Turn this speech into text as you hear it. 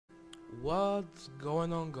What's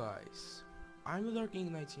going on, guys? I'm the Dark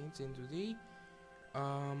King 19th, and today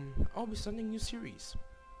I'll be starting a new series.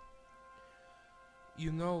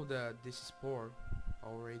 You know that this is Spore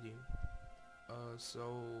already,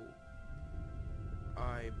 so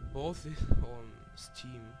I bought it on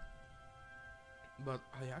Steam, but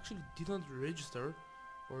I actually didn't register,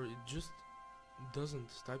 or it just doesn't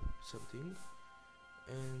type something.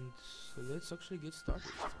 And so let's actually get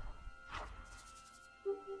started.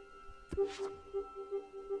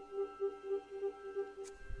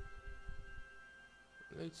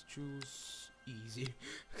 Let's choose easy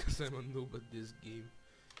because I'm a noob at this game.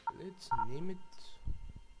 Let's name it.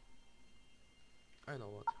 I know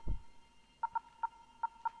what.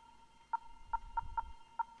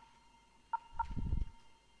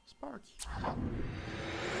 Sparky.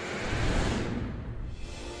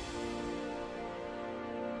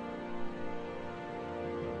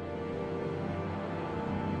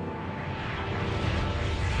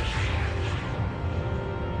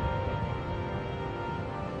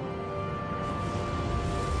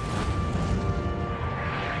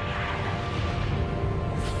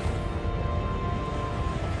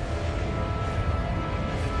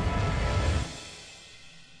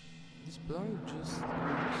 This planet just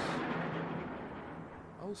looks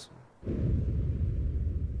awesome. And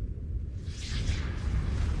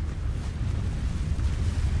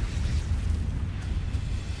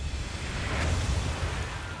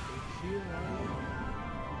here I am.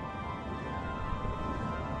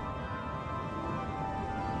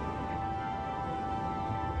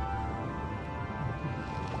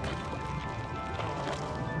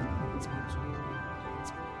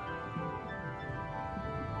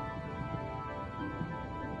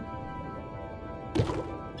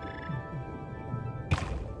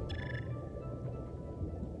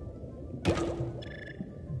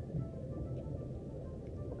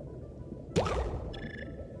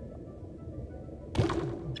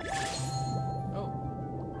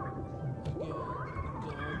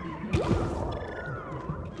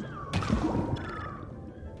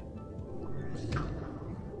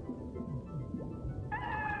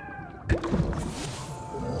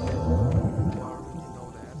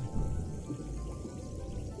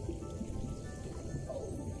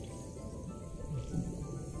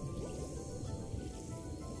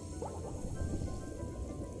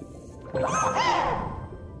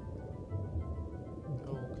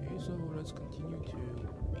 Okay, so let's continue to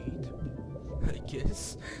eat, I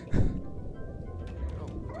guess.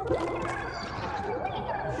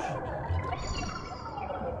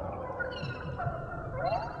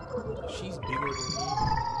 She's bigger than me.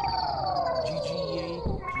 GG, yay,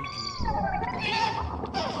 GG.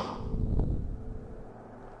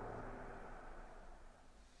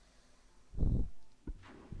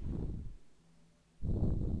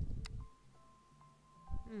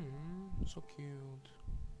 So cute.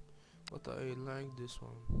 But I like this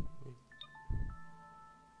one. Wait.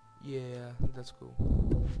 Yeah, that's cool.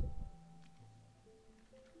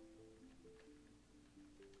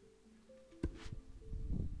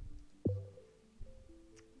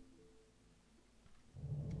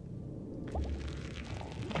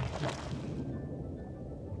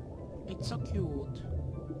 It's so cute.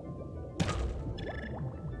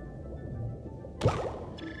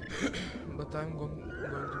 But I'm going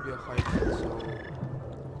to be a hiker, so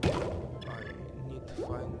I need to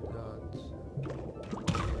find that.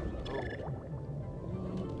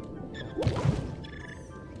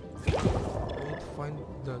 I need to find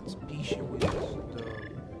that species with the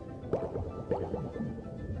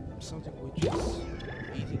something which is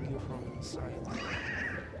eating you from inside.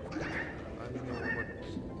 I don't know what it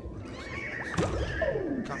is.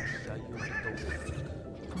 Can't die, you don't.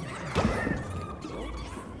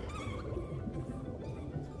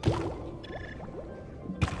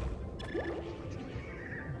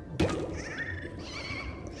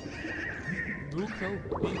 Look how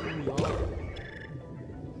big we are.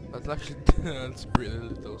 That's actually that's pretty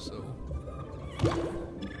little, so.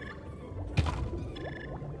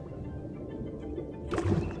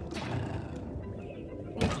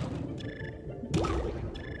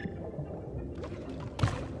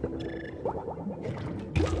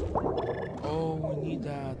 Oh, we need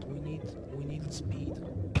that. We need speed.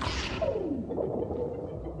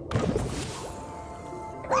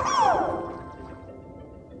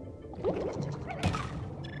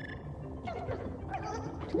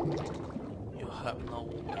 You have no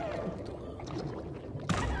way to.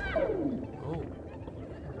 Oh.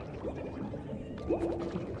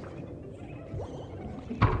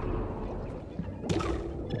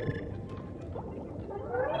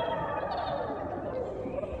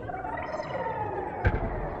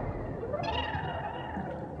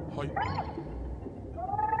 Die.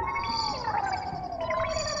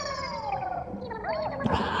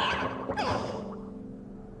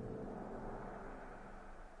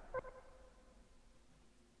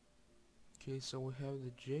 Okay, so we have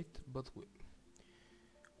the jet, but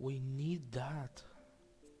we need that.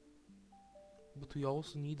 But we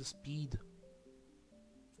also need the speed.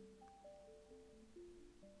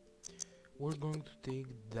 We're going to take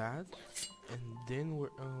that, and then we're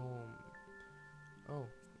oh,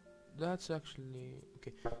 that's actually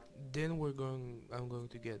okay. Then I'm going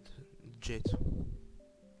to get jet.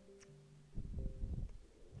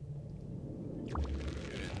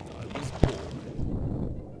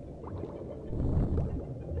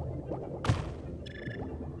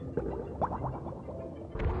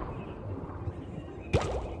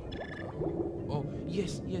 Oh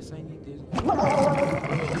yes, yes, I need this. What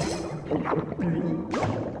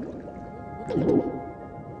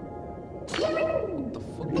the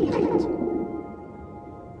fuck is that?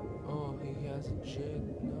 Oh, he has a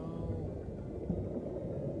jet. No.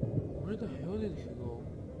 Where the hell did he go?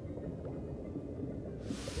 The fuck?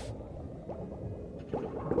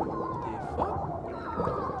 Whoa.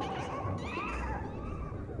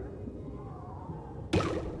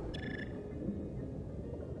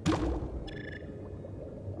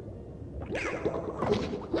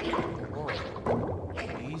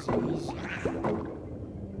 Easy, easy.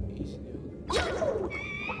 Easy, dude. God,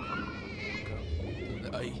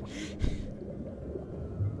 die.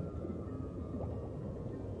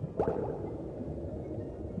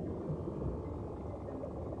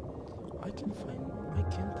 I can't find any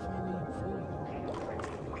food.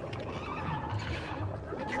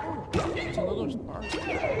 Oh, it's another spark.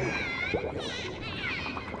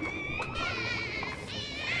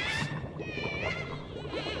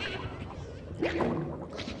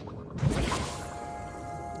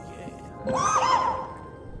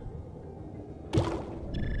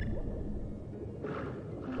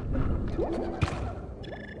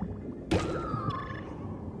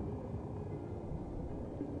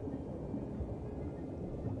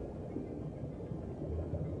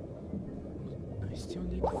 I still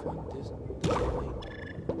need to find this the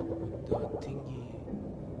thingy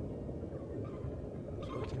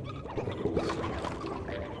so I can make parts.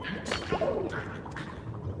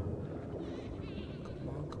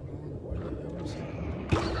 Come on, where the hell is it?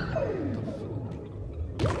 What the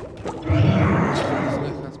fuck? This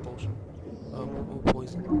guy has potion.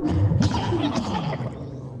 Poison.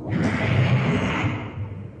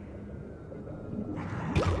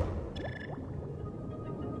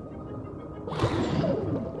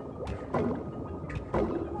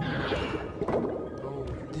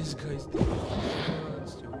 This guy's dead.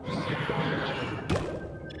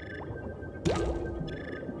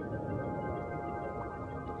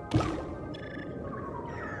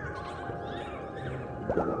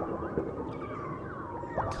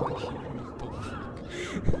 Can't hear me, the fuck.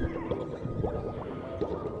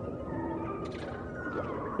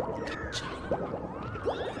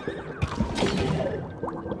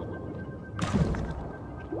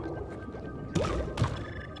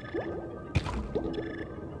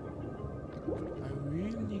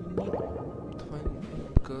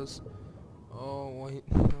 Because wait,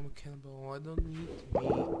 I'm a cannibal. I don't need me. I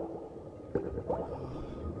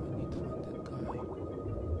need to find that guy.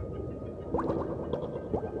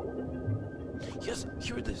 Yes,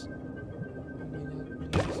 here it is. Oh my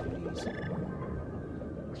god, please,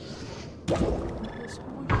 please. What's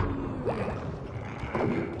over here?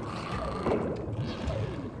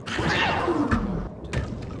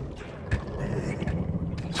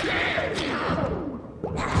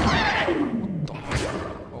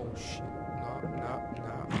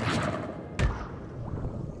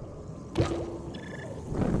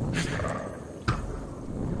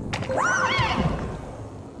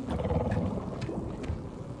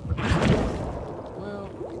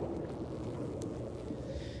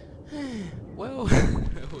 Well, I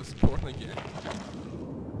was born again.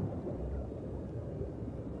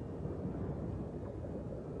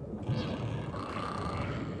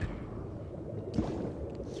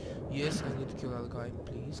 Yes, I need to kill that guy,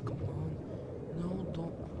 please, come on. No,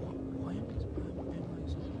 don't. Why am I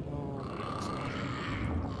so... No,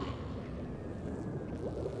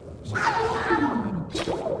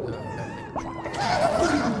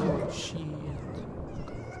 oh, shit.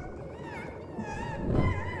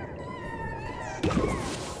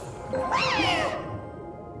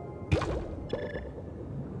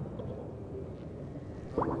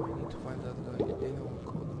 I need to find that guy, then I will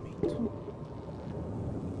call the mate.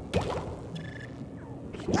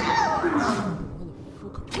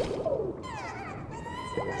 Motherfucker.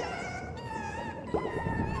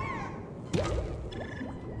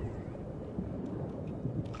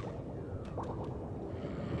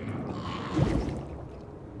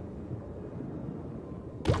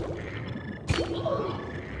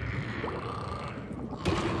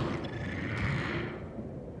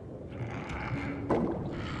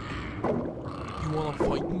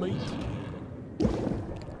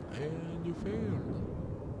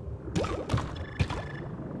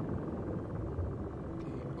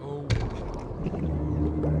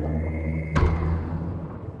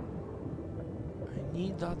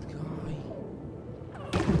 that guy.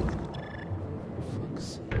 For fuck's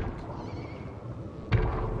sake.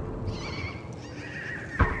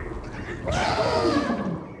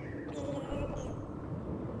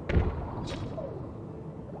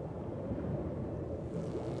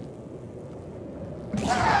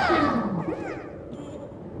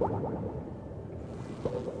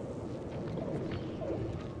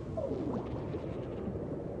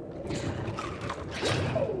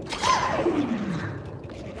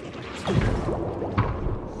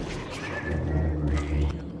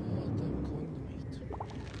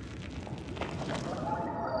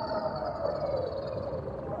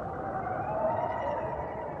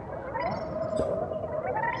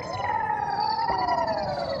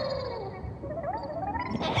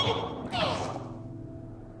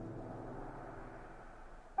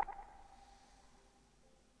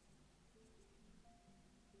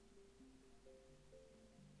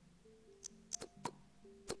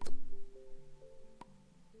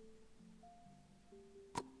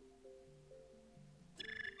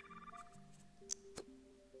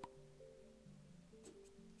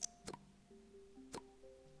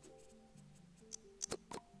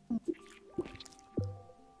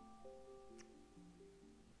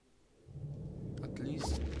 At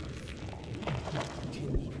least I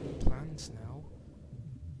can eat plants now.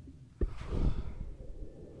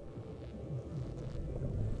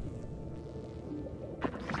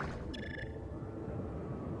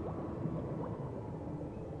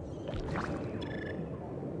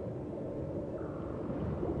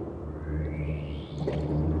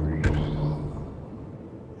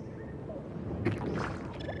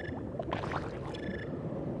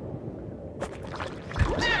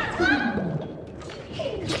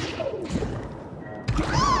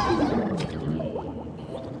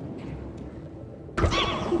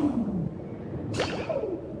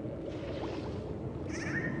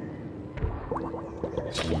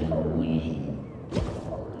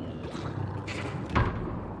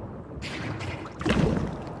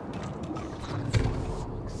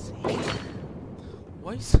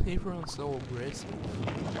 Why is everyone so aggressive?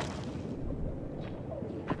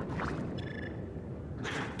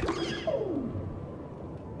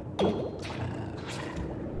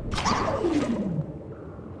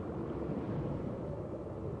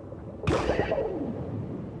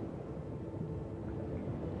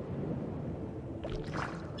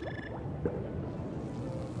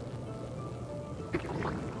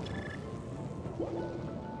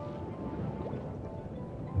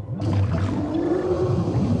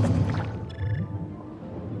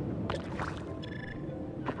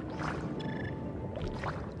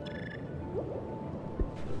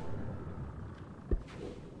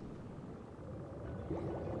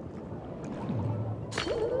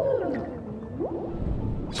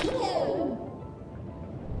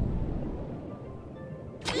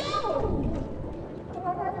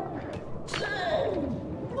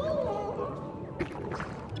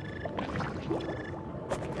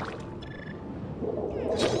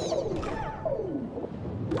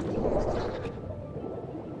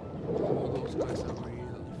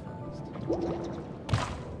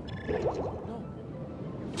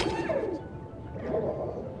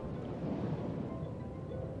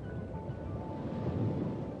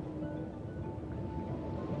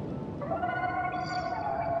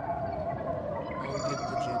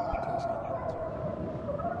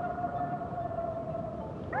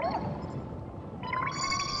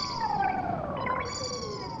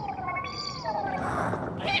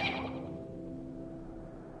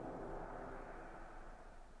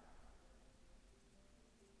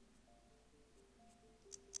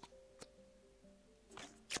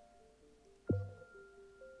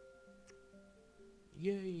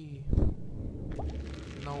 Yay!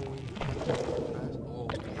 Now we have to pass. Oh,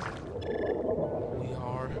 we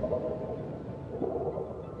are.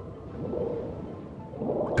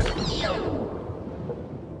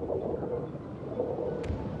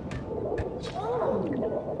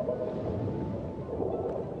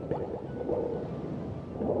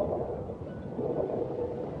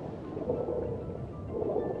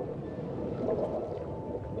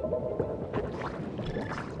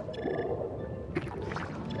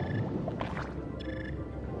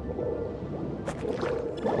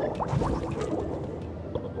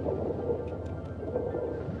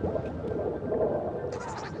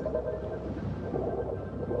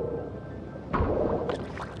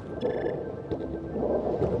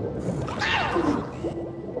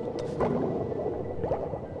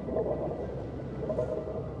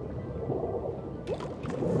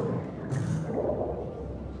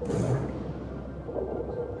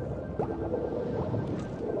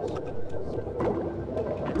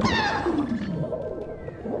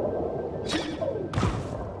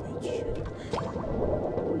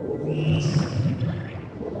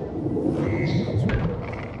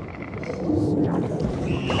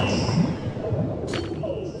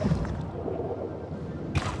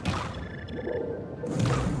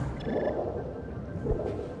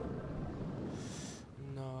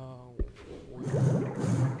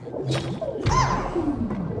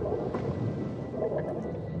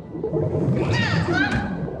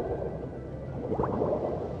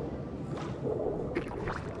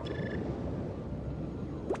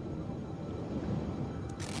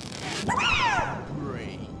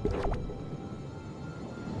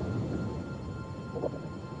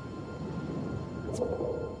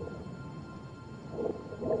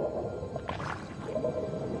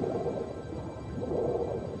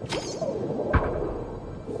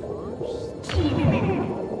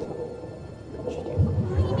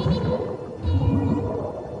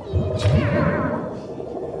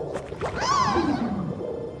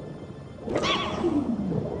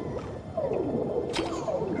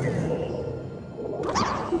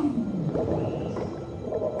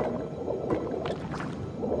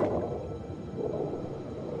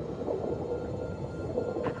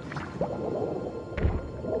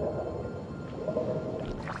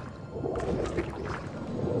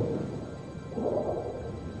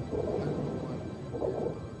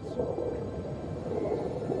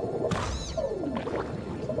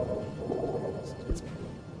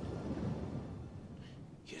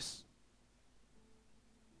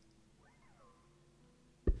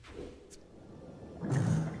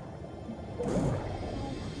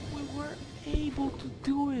 able to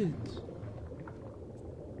do it.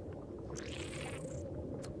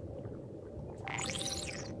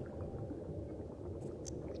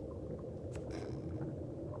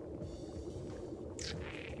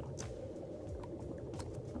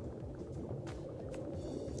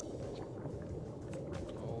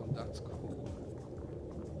 Oh, that's cool.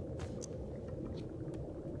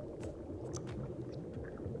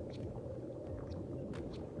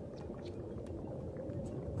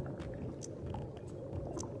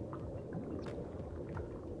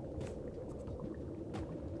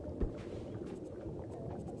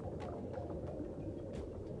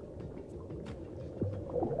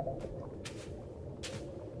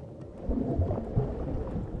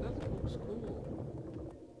 That looks cool.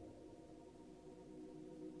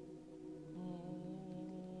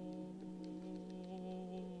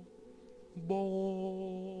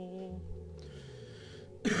 Ball.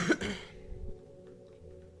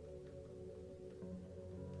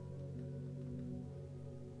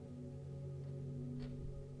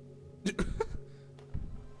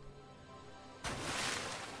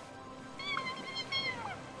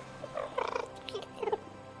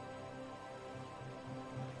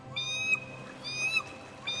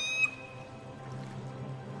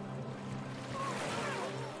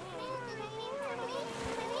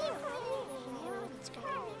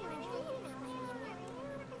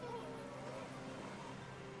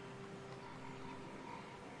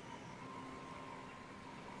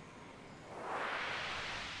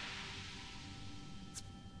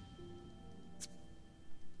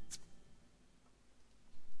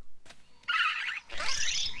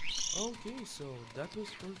 Okay, so that was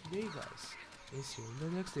for today, guys. And see you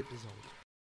in the next episode.